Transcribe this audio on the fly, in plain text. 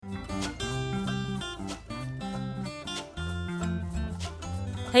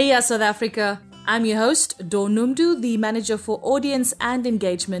Hey, South Africa. I'm your host, Dawn Numdu, the manager for audience and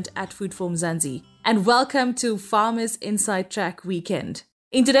engagement at Foodform Mzansi. And welcome to Farmers Inside Track Weekend.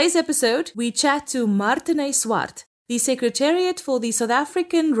 In today's episode, we chat to Marthinee Swart, the Secretariat for the South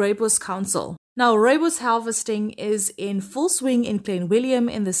African Rooibos Council. Now, rooibos harvesting is in full swing in Clanwilliam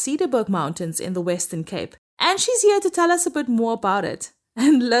in the Cederberg Mountains in the Western Cape. And she's here to tell us a bit more about it.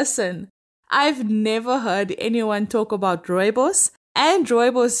 And listen, I've never heard anyone talk about rooibos and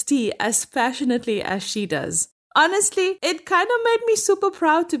rooibos tea as passionately as she does. Honestly, it kind of made me super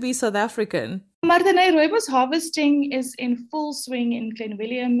proud to be South African. Marthinee, rooibos harvesting is in full swing in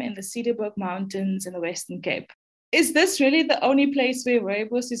Clanwilliam in the Cederberg Mountains in the Western Cape. Is this really the only place where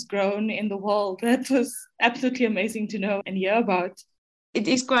rooibos is grown in the world? That was absolutely amazing to know and hear about. It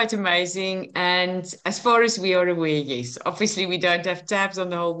is quite amazing. And as far as we are aware, yes. Obviously, we don't have tabs on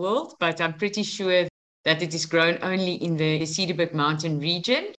the whole world, but I'm pretty sure that it is grown only in the Cederberg Mountain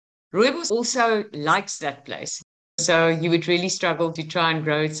region. Rooibos also likes that place. So you would really struggle to try and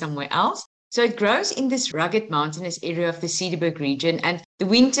grow it somewhere else. So it grows in this rugged mountainous area of the Cederberg region. And the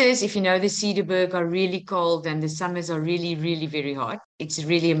winters, if you know the Cederberg, are really cold and the summers are really, really very hot. It's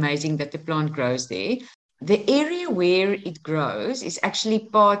really amazing that the plant grows there. The area where it grows is actually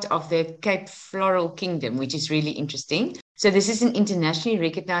part of the Cape Floral Kingdom, which is really interesting. So this is an internationally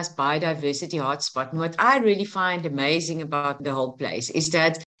recognized biodiversity hotspot. And what I really find amazing about the whole place is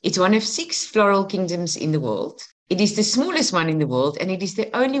that it's one of 6 floral kingdoms in the world. It is the smallest one in the world, and it is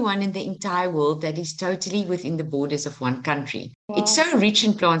the only one in the entire world that is totally within the borders of one country. Wow. It's so rich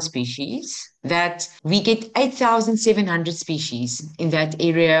in plant species that we get 8,700 species in that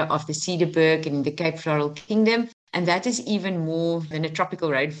area of the Cederberg and in the Cape Floral Kingdom, and that is even more than a tropical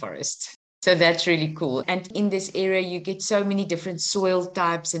rainforest. So that's really cool. And in this area, you get so many different soil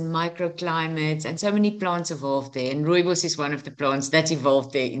types and microclimates, and so many plants evolved there. And rooibos is one of the plants that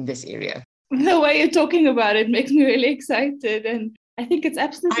evolved there in this area. The way you're talking about it makes me really excited. And I think it's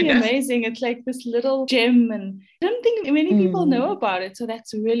absolutely amazing. It's like this little gem, and I don't think many people know about it. So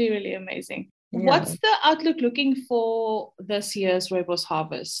that's really, really amazing. Yeah. What's the outlook looking for this year's rooibos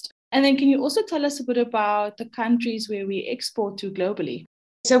harvest? And then can you also tell us a bit about the countries where we export to globally?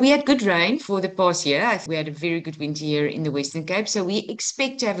 So we had good rain for the past year. We had a very good winter here in the Western Cape. So we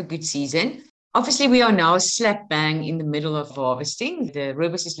expect to have a good season. Obviously, we are now slap bang in the middle of harvesting. The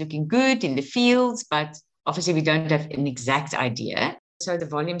rooibos is looking good in the fields, but obviously we don't have an exact idea. So the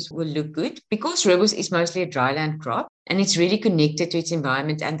volumes will look good. Because rooibos is mostly a dryland crop and it's really connected to its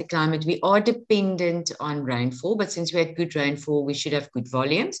environment and the climate, we are dependent on rainfall. But since we had good rainfall, we should have good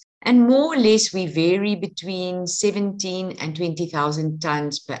volumes. And more or less, we vary between 17 and 20,000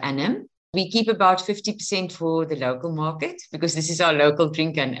 tons per annum. We keep about 50% for the local market because this is our local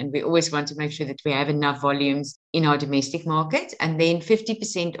drink and we always want to make sure that we have enough volumes in our domestic market. And then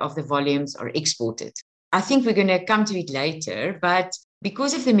 50% of the volumes are exported. I think we're going to come to it later, but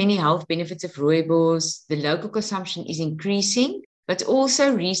because of the many health benefits of rooibos, the local consumption is increasing. But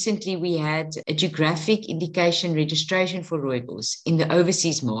also recently we had a geographic indication registration for rooibos in the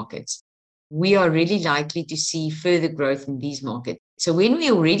overseas markets. We are really likely to see further growth in these markets. So when we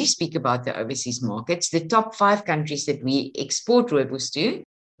already speak about the overseas markets, the top 5 countries that we export rooibos to,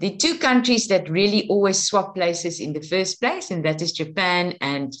 the 2 countries that really always swap places in the first place, and that is Japan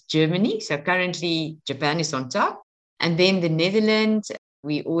and Germany. So currently Japan is on top. And then the Netherlands,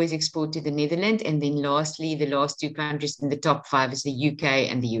 we always export to the Netherlands. And then lastly, the last 2 countries in the top 5 is the UK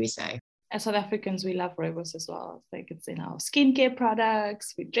and the USA. As South Africans, we love rooibos as well. Like it's in our skincare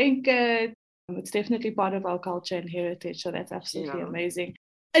products, we drink it. It's definitely part of our culture and heritage, so that's absolutely amazing.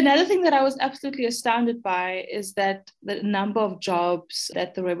 Another thing that I was absolutely astounded by is that the number of jobs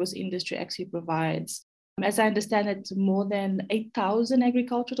that the rooibos industry actually provides. As I understand it, more than 8,000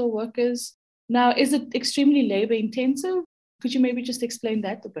 agricultural workers. Now, is it extremely labor intensive? Could you maybe just explain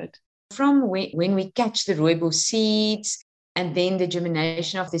that a bit? From when we catch the rooibos seeds and then the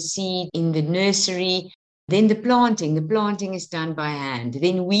germination of the seed in the nursery, then the planting is done by hand.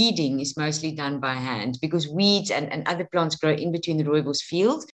 Then weeding is mostly done by hand because weeds and other plants grow in between the rooibos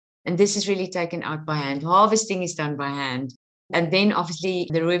fields. And this is really taken out by hand. Harvesting is done by hand. And then obviously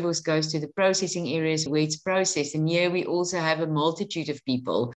the rooibos goes to the processing areas where it's processed. And here we also have a multitude of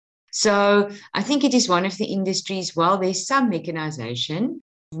people. So I think it is one of the industries, while there's some mechanization,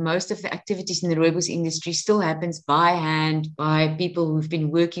 most of the activities in the rooibos industry still happens by hand by people who've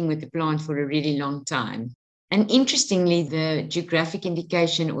been working with the plant for a really long time. And interestingly, the geographic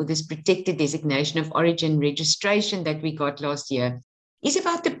indication or this protected designation of origin registration that we got last year is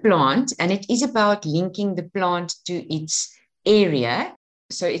about the plant, and it is about linking the plant to its area.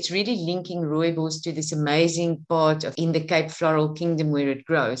 So it's really linking rooibos to this amazing part in the Cape Floral Kingdom where it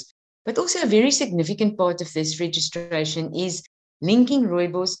grows. But also a very significant part of this registration is linking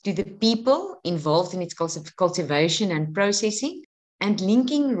rooibos to the people involved in its cultivation and processing, and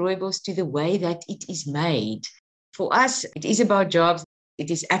linking rooibos to the way that it is made. For us, it is about jobs.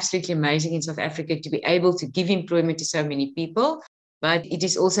 It is absolutely amazing in South Africa to be able to give employment to so many people. But it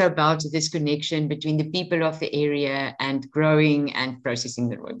is also about this connection between the people of the area and growing and processing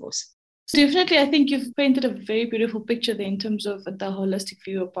the rooibos. Definitely, I think you've painted a very beautiful picture there in terms of the holistic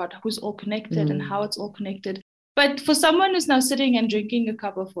view about who's all connected and how it's all connected. But for someone who's now sitting and drinking a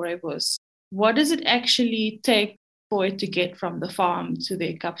cup of rooibos, what does it actually take for it to get from the farm to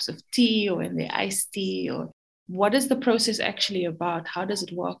their cups of tea or in their iced tea? Or what is the process actually about? How does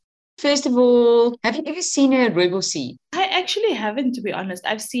it work? First of all, have you ever seen a rooibos seed? I actually haven't, to be honest.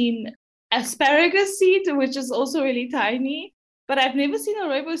 I've seen asparagus seed, which is also really tiny, but I've never seen a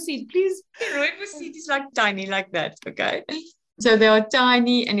rooibos seed. Please. The rooibos seed is like tiny like that, okay? So they are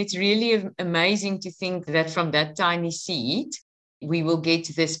tiny, and it's really amazing to think that from that tiny seed, we will get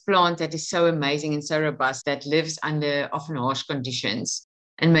this plant that is so amazing and so robust that lives under often harsh conditions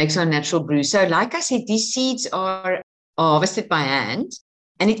and makes our natural brew. So like I said, these seeds are harvested by hand.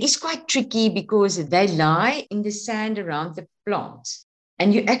 And it is quite tricky because they lie in the sand around the plant.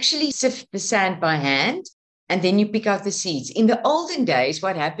 And you actually sift the sand by hand, and then you pick out the seeds. In the olden days,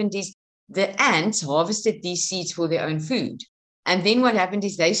 what happened is the ants harvested these seeds for their own food. And then what happened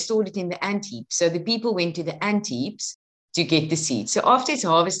is they stored it in the ant heap. So the people went to the ant heaps to get the seeds. So after it's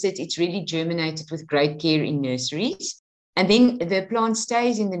harvested, it's really germinated with great care in nurseries. And then the plant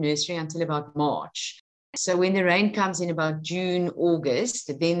stays in the nursery until about March. So when the rain comes in about June,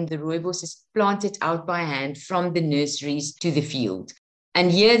 August, then the rooibos is planted out by hand from the nurseries to the field. And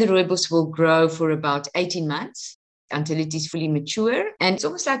here the rooibos will grow for about 18 months until it is fully mature. And it's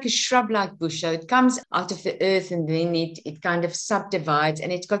almost like a shrub-like bush. So it comes out of the earth and then it kind of subdivides.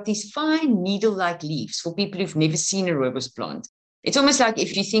 And it's got these fine needle-like leaves for people who've never seen a rooibos plant. It's almost like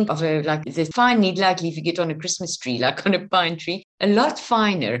if you think of like the fine needle-like leaf you get on a Christmas tree, like on a pine tree, a lot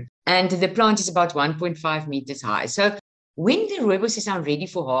finer. And the plant is about 1.5 meters high. So when the rooibos is now ready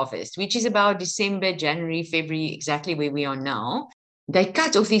for harvest, which is about December, January, February, exactly where we are now, they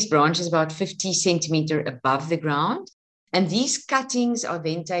cut off these branches about 50 centimeters above the ground. And these cuttings are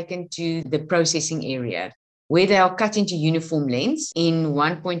then taken to the processing area, where they are cut into uniform lengths in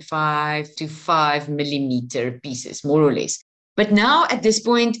 1.5 to 5 millimeter pieces, more or less. But now at this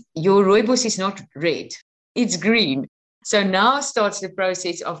point, your rooibos is not red, it's green. So now starts the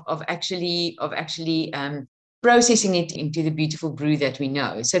process of actually processing it into the beautiful brew that we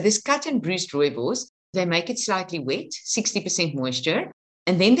know. So this cut and bruised rooibos, they make it slightly wet, 60% moisture,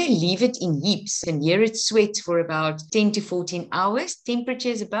 and then they leave it in heaps. And here it sweats for about 10 to 14 hours. Temperature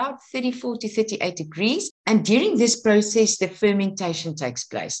is about 34 to 38 degrees. And during this process, the fermentation takes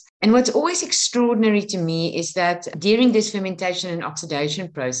place. And what's always extraordinary to me is that during this fermentation and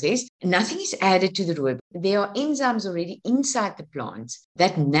oxidation process, nothing is added to the rooibos. There are enzymes already inside the plant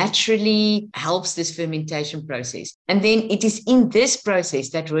that naturally helps this fermentation process. And then it is in this process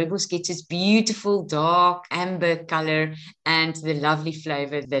that rooibos gets its beautiful dark amber color and the lovely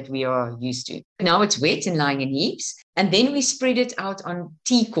flavor that we are used to. Now it's wet and lying in heaps. And then we spread it out on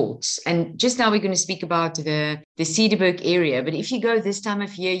tea courts. And just now we're going to speak about the Cederberg area. But if you go this time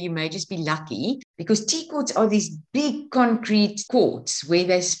of year, you may just be lucky because tea courts are these big concrete courts where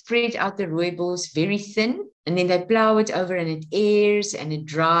they spread out the rooibos very thin. And then they plow it over and it airs and it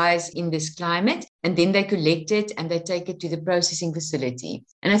dries in this climate. And then they collect it and they take it to the processing facility.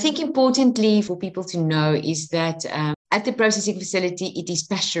 And I think importantly for people to know is that at the processing facility, it is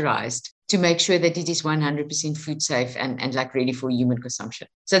pasteurized to make sure that it is 100% food safe and like ready for human consumption.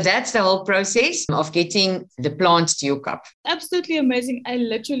 So that's the whole process of getting the plant to your cup. Absolutely amazing. I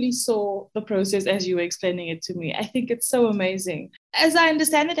literally saw the process as you were explaining it to me. I think it's so amazing. As I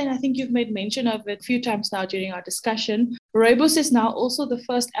understand it, and I think you've made mention of it a few times now during our discussion, rooibos is now also the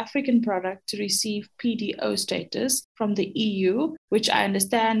first African product to receive PDO status from the EU, which I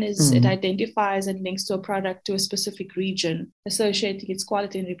understand is it identifies and links to a product to a specific region, associating its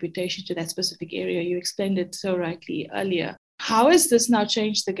quality and reputation to that specific area. You explained it so rightly earlier. How has this now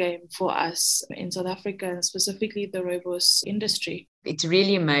changed the game for us in South Africa and specifically the rooibos industry? It's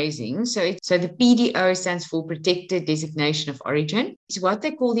really amazing. So the PDO stands for Protected Designation of Origin. It's what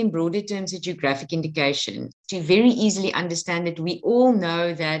they call in broader terms a geographic indication. To very easily understand it, we all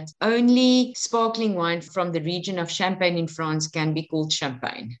know that only sparkling wine from the region of Champagne in France can be called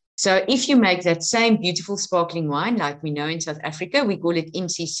champagne. So if you make that same beautiful sparkling wine, like we know in South Africa, we call it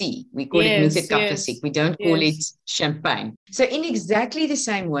MCC. We call it Muted Kaplasik. We don't call it champagne. So in exactly the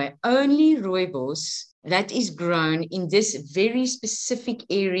same way, only rooibos that is grown in this very specific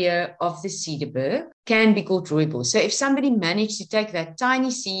area of the Cederberg can be called rooibos. So if somebody managed to take that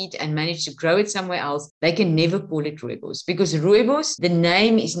tiny seed and managed to grow it somewhere else, they can never call it rooibos, because rooibos, the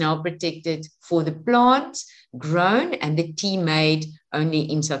name is now protected for the plant grown and the tea made only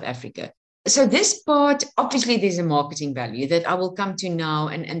in South Africa. So this part, obviously there's a marketing value that I will come to now,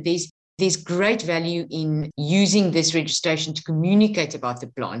 and there's great value in using this registration to communicate about the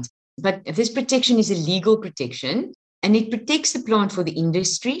plant. But this protection is a legal protection, and it protects the plant for the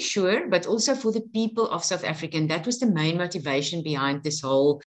industry, sure, but also for the people of South Africa. And that was the main motivation behind this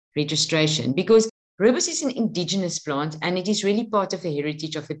whole registration, because rooibos is an indigenous plant and it is really part of the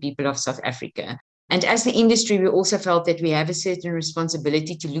heritage of the people of South Africa. And as the industry, we also felt that we have a certain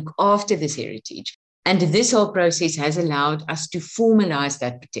responsibility to look after this heritage. And this whole process has allowed us to formalize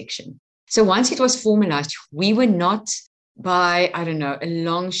that protection. So once it was formalized, we were not by, a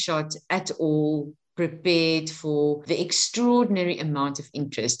long shot at all prepared for the extraordinary amount of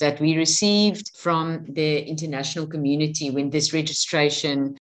interest that we received from the international community when this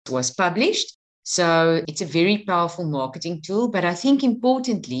registration was published. So it's a very powerful marketing tool, but I think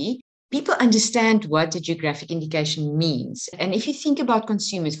importantly, people understand what a geographic indication means. And if you think about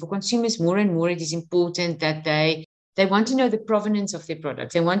consumers, for consumers more and more, it is important that they want to know the provenance of their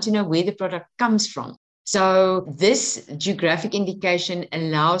product. They want to know where the product comes from. So this geographic indication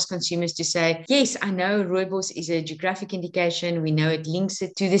allows consumers to say, yes, I know rooibos is a geographic indication. We know it links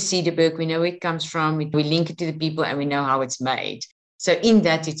it to the Cederberg. We know where it comes from. We link it to the people and we know how it's made. So in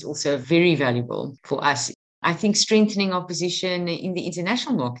that, it's also very valuable for us. I think strengthening our position in the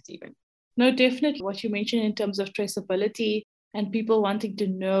international market even. No, definitely. What you mentioned in terms of traceability and people wanting to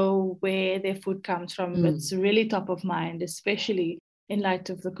know where their food comes from, it's really top of mind, especially in light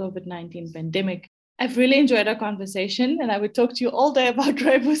of the COVID-19 pandemic. I've really enjoyed our conversation and I would talk to you all day about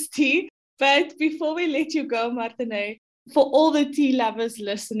rooibos tea. But before we let you go, Marthinee, for all the tea lovers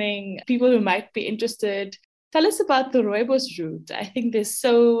listening, people who might be interested, tell us about the rooibos route. I think there's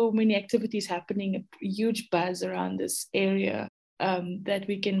so many activities happening, a huge buzz around this area that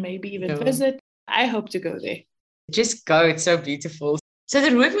we can maybe even visit. I hope to go there. Just go. It's so beautiful. So the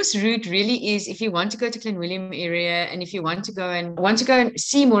rooibos route really is, if you want to go to Clanwilliam area and if you want to go and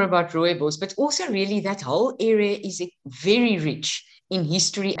see more about rooibos, but also really that whole area is very rich in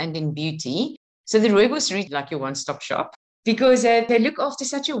history and in beauty. So the rooibos route, like your one-stop shop, because they look after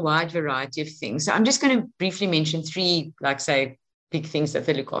such a wide variety of things. So I'm just going to briefly mention three, big things that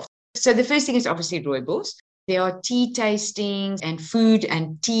they look after. So the first thing is obviously rooibos. There are tea tastings and food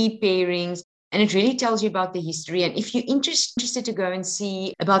and tea pairings, and it really tells you about the history. And if you're interested to go and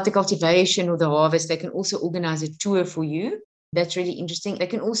see about the cultivation or the harvest, they can also organize a tour for you. That's really interesting. They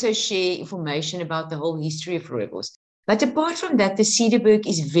can also share information about the whole history of rooibos. But apart from that, the Cederberg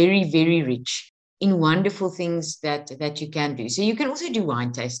is very, very rich in wonderful things that you can do. So you can also do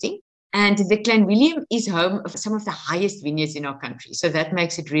wine tasting. And the Clanwilliam is home of some of the highest vineyards in our country. So that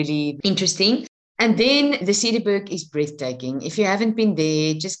makes it really interesting. And then the Cederberg is breathtaking. If you haven't been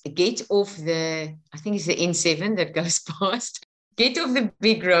there, just get off I think it's the N7 that goes past. Get off the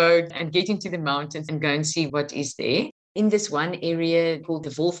big road and get into the mountains and go and see what is there. In this one area called the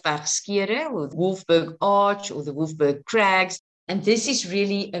Wolfbergskere or the Wolfberg Arch or the Wolfberg Crags. And this is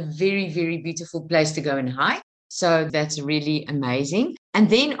really a very, very beautiful place to go and hike. So that's really amazing. And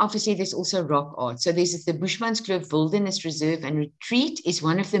then obviously there's also rock art. So there's the Bushmanskloof Wilderness Reserve and Retreat is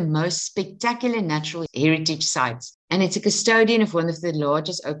one of the most spectacular natural heritage sites. And it's a custodian of one of the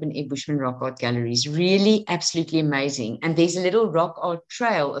largest open-air Bushman rock art galleries. Really absolutely amazing. And there's a little rock art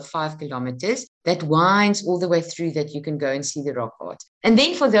trail of 5 kilometers that winds all the way through that you can go and see the rock art. And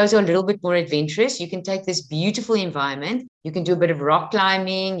then for those who are a little bit more adventurous, you can take this beautiful environment. You can do a bit of rock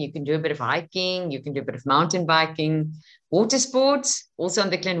climbing. You can do a bit of hiking. You can do a bit of mountain biking. Water sports, also on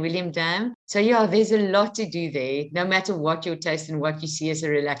the Clanwilliam Dam. So yeah, there's a lot to do there, no matter what your taste and what you see as a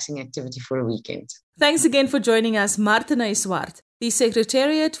relaxing activity for a weekend. Thanks again for joining us, Marthinee Swart, the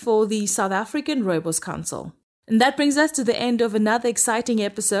Secretariat for the South African Rooibos Council. And that brings us to the end of another exciting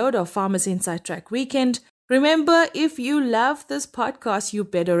episode of Farmers Inside Track Weekend. Remember, if you love this podcast, you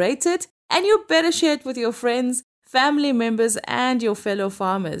better rate it and you better share it with your friends, family members, and your fellow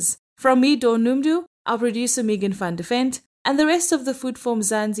farmers. From me, Dawn Noemdoe, our producer Megan van de Vent, and the rest of the Foodform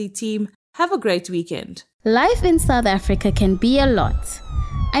Mzansi team, have a great weekend. Life in South Africa can be a lot.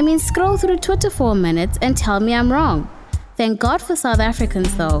 I mean, scroll through Twitter for a minute and tell me I'm wrong. Thank God for South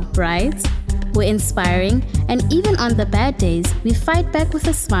Africans though, right? We're inspiring, and even on the bad days, we fight back with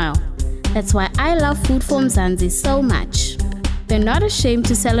a smile. That's why I love Food for Mzansi so much. They're not ashamed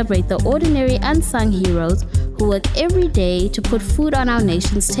to celebrate the ordinary unsung heroes who work every day to put food on our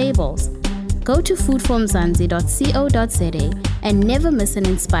nation's tables. Go to foodformzansi.co.za and never miss an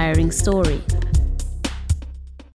inspiring story.